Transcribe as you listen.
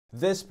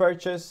This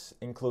purchase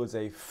includes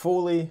a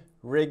fully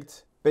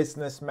rigged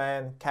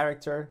businessman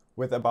character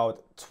with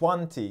about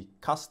 20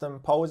 custom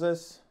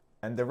poses,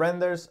 and the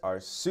renders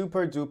are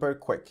super duper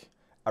quick,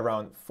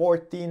 around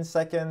 14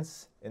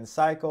 seconds in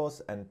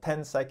Cycles and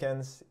 10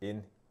 seconds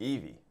in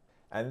Eevee.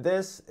 And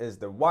this is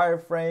the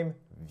wireframe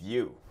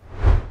view.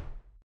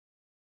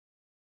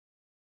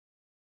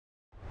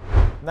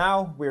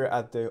 Now we're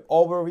at the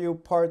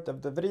overview part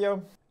of the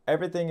video.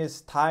 Everything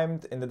is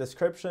timed in the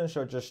description,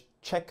 so just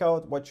check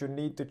out what you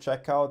need to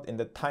check out in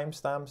the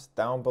timestamps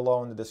down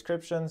below in the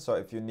description. So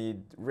if you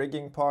need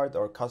rigging part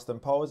or custom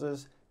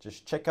poses,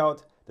 just check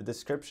out the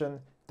description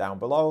down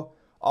below.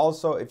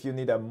 Also, if you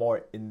need a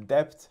more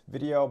in-depth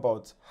video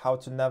about how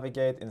to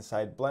navigate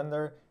inside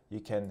Blender, you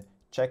can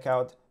check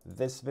out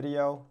this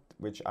video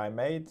which I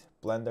made,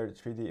 Blender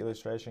 3D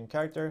illustration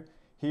character.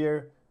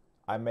 Here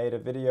I made a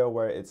video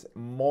where it's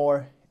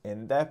more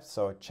in depth,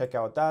 so check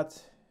out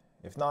that.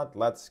 If not,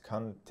 let's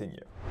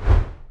continue.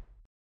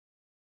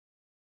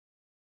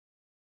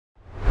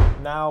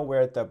 Now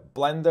we're at the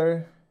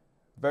Blender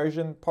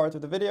version part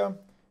of the video.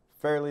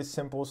 Fairly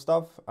simple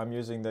stuff. I'm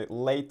using the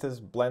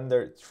latest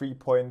Blender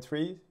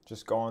 3.3.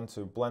 Just go on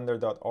to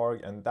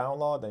blender.org and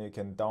download, and you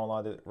can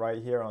download it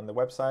right here on the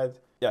website.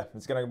 Yeah,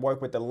 it's gonna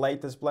work with the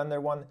latest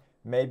Blender one.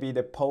 Maybe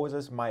the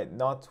poses might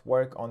not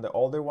work on the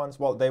older ones.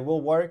 Well, they will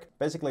work.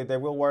 Basically, they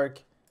will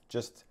work,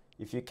 just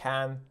if you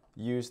can,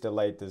 use the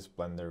latest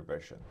Blender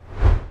version.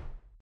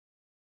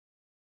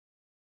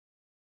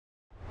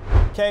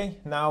 Okay,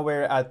 now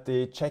we're at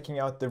the checking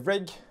out the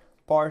rig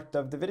part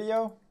of the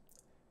video.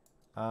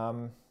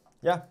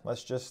 Yeah,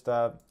 let's just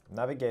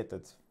navigate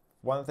it.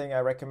 One thing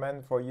I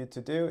recommend for you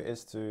to do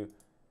is to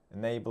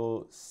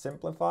enable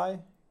Simplify,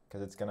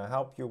 because it's gonna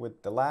help you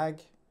with the lag.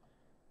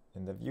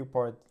 In the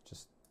viewport,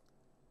 just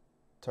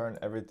turn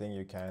everything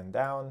you can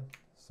down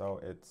so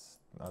it's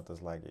not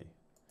as laggy.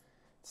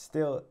 It's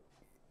still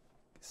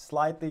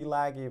slightly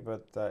laggy,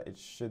 but it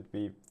should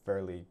be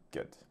fairly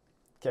good.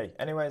 Okay,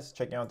 anyways,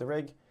 checking out the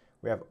rig.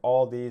 We have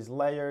all these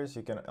layers.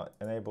 You can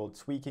enable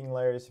tweaking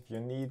layers if you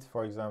need.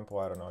 For example,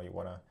 I don't know, you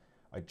want to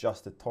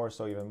adjust the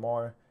torso even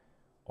more,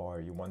 or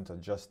you want to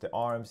adjust the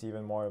arms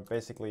even more.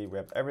 Basically, we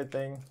have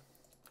everything.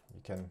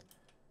 You can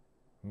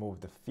move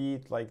the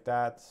feet like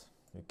that.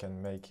 You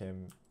can make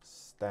him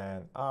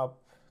stand up,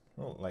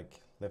 like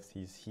lift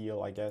his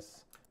heel, I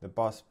guess.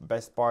 The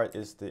best part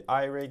is the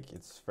eye rig.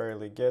 It's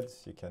fairly good.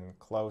 You can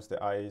close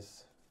the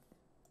eyes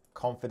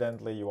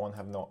confidently. You won't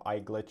have no eye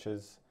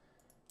glitches.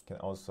 You can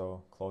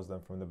also close them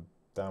from the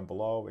down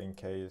below in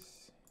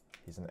case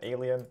he's an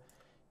alien.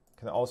 You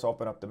can also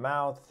open up the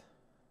mouth.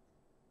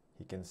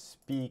 He can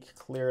speak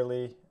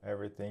clearly.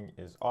 Everything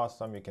is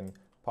awesome. You can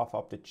puff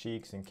up the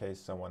cheeks in case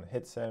someone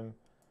hits him.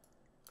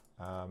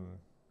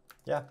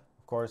 Yeah,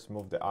 of course,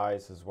 move the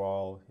eyes as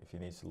well if he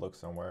needs to look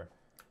somewhere.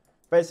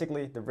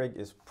 Basically, the rig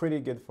is pretty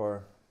good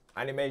for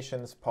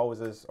animations,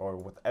 poses, or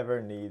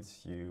whatever needs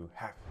you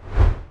have.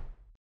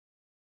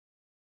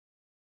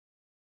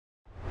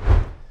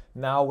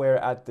 Now we're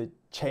at the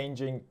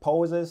changing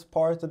poses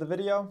part of the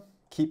video.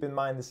 Keep in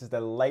mind this is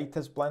the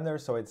latest Blender,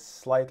 so it's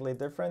slightly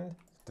different.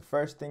 The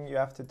first thing you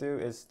have to do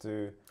is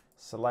to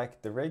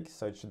select the rig,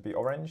 so it should be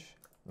orange.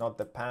 Not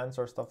the pants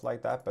or stuff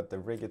like that, but the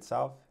rig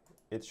itself,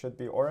 it should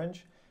be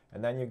orange.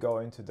 And then you go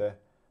into the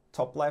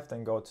top left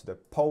and go to the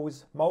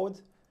pose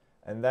mode.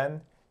 And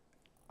then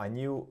a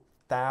new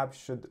tab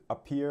should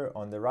appear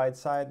on the right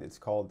side. It's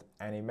called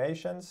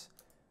Animations.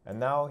 And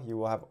now you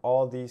will have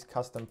all these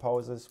custom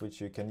poses which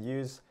you can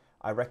use.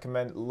 I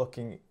recommend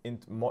looking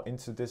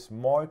into this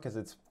more because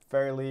it's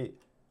fairly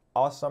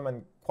awesome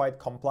and quite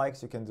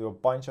complex. You can do a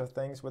bunch of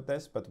things with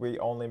this, but we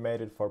only made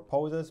it for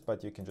poses,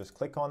 but you can just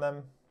click on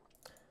them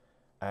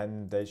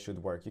and they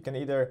should work. You can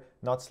either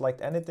not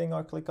select anything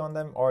or click on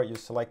them, or you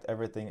select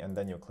everything and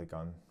then you click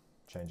on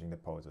changing the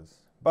poses.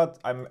 But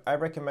I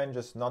recommend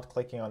just not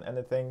clicking on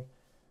anything.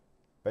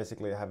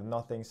 Basically have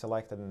nothing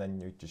selected and then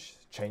you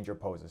just change your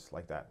poses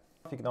like that.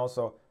 You can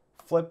also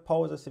flip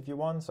poses if you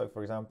want. So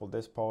for example,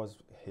 this pose,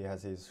 he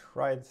has his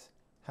right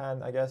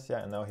hand, I guess,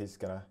 yeah, and now he's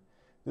gonna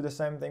do the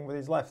same thing with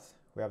his left.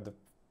 We have the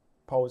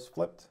pose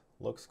flipped,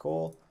 looks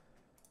cool.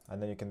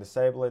 And then you can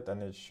disable it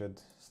and it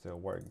should still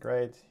work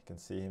great. You can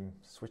see him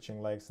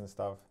switching legs and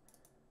stuff.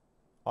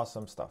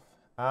 Awesome stuff.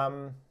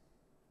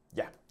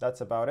 Yeah,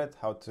 that's about it,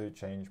 how to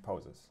change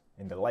poses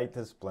in the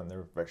latest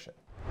Blender version.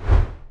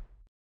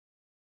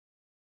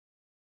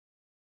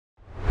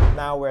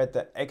 Now we're at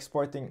the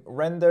exporting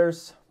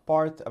renders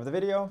part of the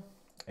video.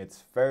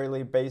 It's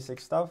fairly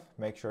basic stuff.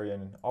 Make sure you're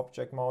in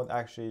object mode.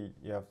 Actually,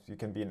 you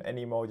can be in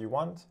any mode you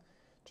want.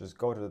 Just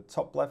go to the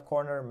top left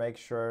corner, make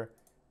sure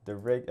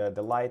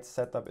the light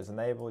setup is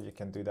enabled. You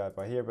can do that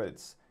by here,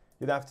 but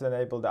you don't have to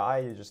enable the eye.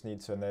 You just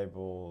need to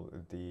enable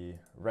the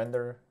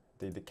render,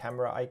 the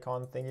camera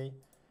icon thingy.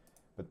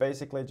 But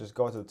basically, just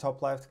go to the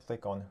top left,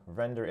 click on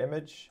render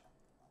image.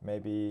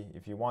 Maybe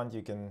if you want,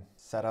 you can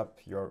set up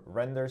your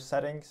render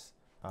settings.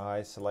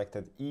 I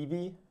selected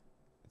Eevee.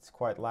 It's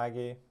quite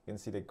laggy. You can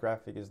see the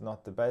graphic is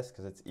not the best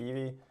because it's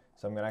Eevee.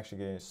 So I'm actually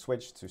going to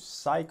switch to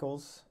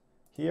Cycles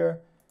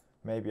here.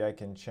 Maybe I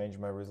can change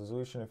my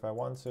resolution if I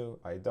want to.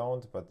 I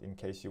don't, but in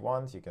case you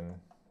want, you can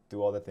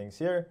do all the things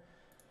here.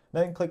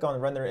 Then click on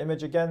render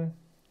image again.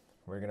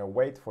 We're gonna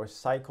wait for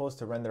Cycles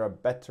to render a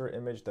better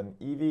image than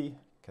Eevee,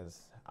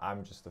 because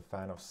I'm just a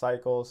fan of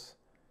Cycles.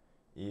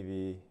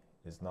 Eevee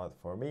is not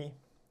for me.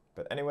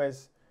 But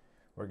anyways,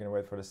 we're gonna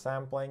wait for the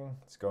sampling.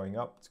 It's going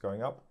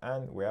up,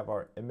 and we have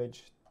our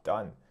image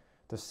done.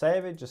 To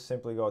save it, just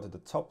simply go to the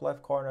top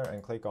left corner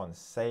and click on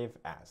Save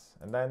As.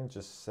 And then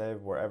just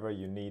save wherever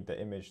you need the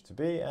image to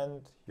be,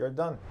 and you're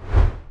done.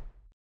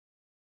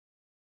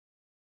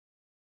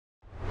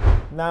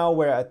 Now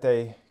we're at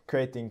the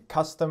creating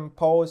custom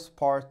pose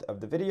part of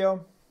the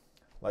video.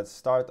 Let's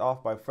start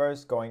off by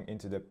first going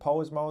into the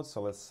pose mode.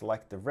 So let's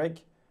select the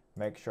rig.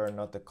 Make sure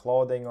not the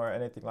clothing or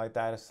anything like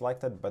that is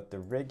selected, but the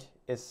rig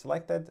is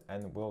selected,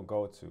 and we'll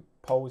go to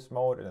pose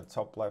mode in the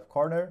top left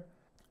corner.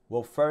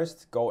 We'll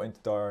first go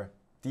into our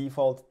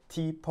default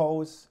T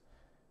pose.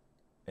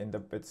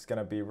 It's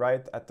gonna be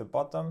right at the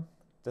bottom.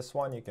 This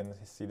one, you can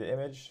see the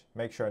image.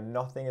 Make sure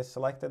nothing is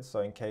selected. So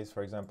in case,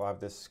 for example, I have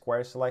this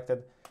square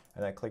selected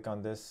and I click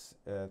on this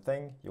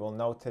thing, you will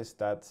notice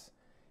that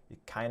it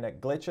kind of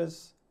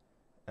glitches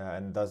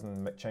and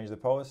doesn't change the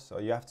pose. So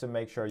you have to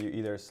make sure you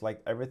either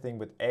select everything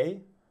with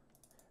A,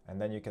 and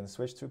then you can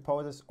switch to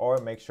poses, or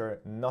make sure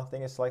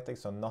nothing is selected,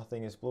 so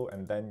nothing is blue,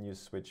 and then you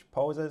switch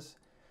poses.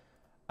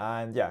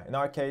 And yeah, in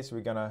our case,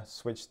 we're gonna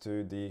switch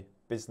to the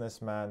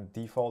businessman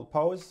default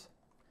pose.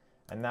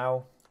 And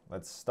now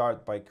let's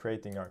start by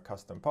creating our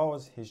custom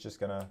pose. He's just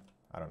gonna,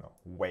 I don't know,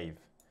 wave.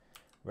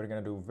 We're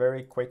gonna do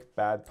very quick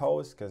bad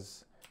pose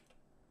because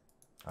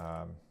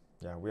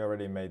yeah, we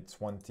already made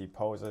 20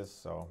 poses,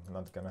 so I'm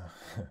not gonna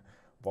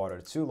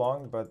bother too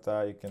long, but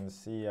you can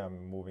see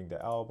I'm moving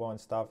the elbow and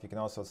stuff. You can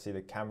also see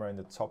the camera in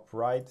the top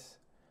right.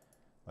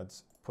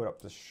 Let's put up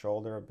the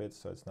shoulder a bit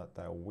so it's not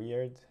that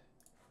weird.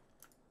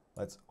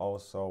 Let's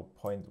also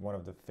point one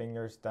of the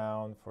fingers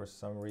down for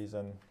some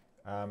reason.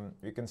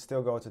 You can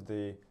still go to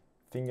the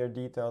finger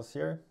details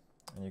here,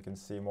 and you can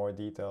see more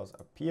details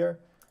up here.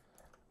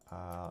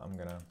 I'm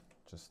gonna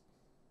just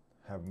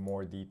have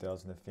more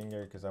details in the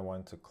finger because I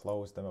want to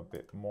close them a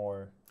bit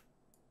more.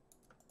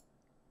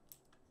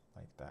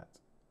 Like that.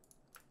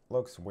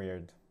 Looks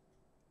weird.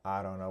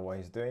 I don't know what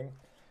he's doing.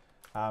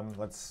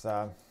 Let's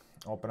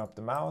open up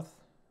the mouth.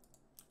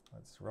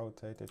 Let's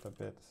rotate it a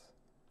bit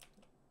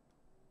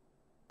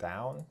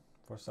down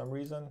for some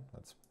reason.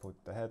 Let's put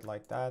the head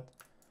like that.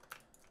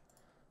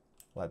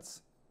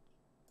 Let's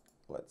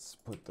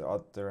put the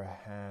other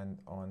hand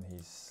on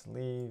his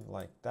sleeve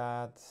like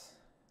that.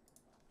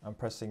 I'm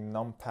pressing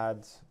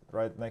numpad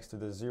right next to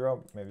the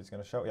 0. Maybe it's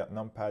gonna show. Yeah,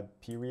 numpad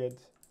period.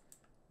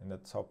 In the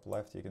top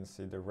left, you can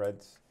see the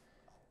red.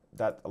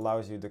 That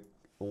allows you to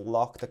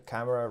lock the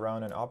camera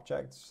around an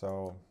object.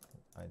 So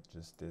I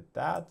just did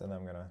that, and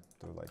I'm gonna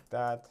do like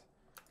that.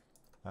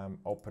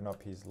 Open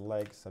up his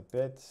legs a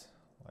bit,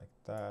 like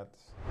that.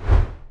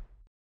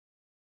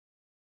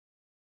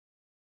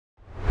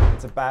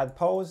 It's a bad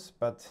pose,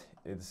 but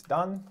it's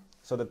done.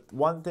 So the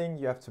one thing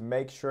you have to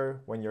make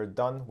sure when you're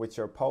done with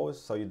your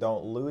pose, so you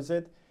don't lose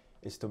it,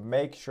 is to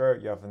make sure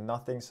you have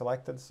nothing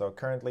selected. So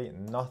currently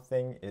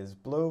nothing is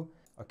blue.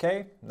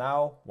 Okay,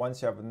 now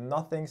once you have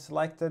nothing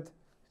selected,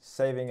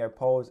 saving a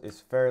pose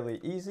is fairly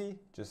easy.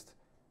 Just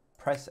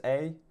press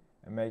A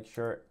and make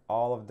sure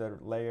all of the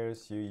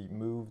layers you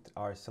moved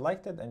are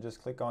selected, and just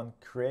click on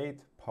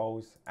Create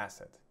Pose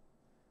Asset.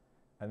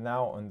 And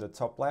now on the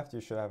top left, you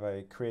should have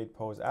a Create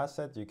Pose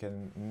Asset. You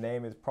can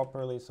name it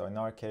properly. So in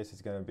our case,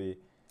 it's gonna be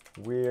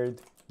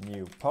Weird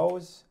New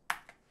Pose,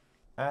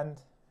 and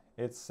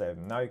it's saved.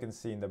 Now you can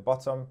see in the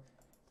bottom,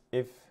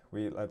 if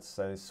we, let's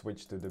say,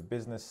 switch to the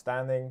business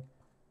standing,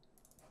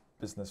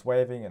 business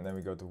waving, and then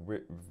we go to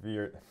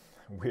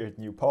weird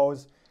new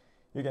pose,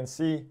 you can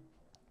see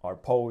our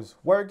pose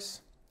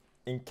works.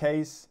 In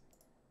case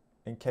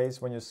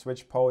when you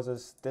switch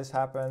poses, this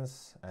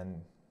happens,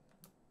 and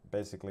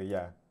basically,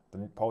 yeah,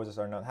 the poses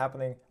are not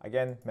happening.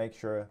 Again, make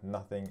sure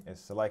nothing is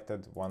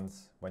selected when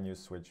you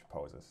switch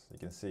poses. You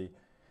can see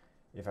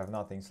if I have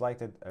nothing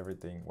selected,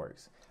 everything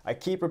works. I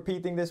keep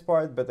repeating this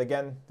part, but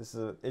again, this is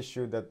an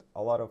issue that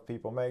a lot of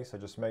people make, so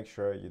just make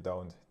sure you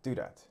don't do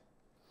that.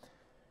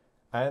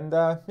 And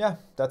yeah,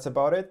 that's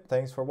about it.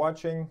 Thanks for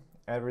watching.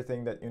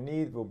 Everything that you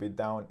need will be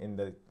down in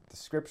the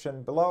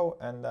description below,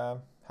 and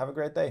have a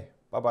great day.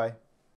 Bye-bye.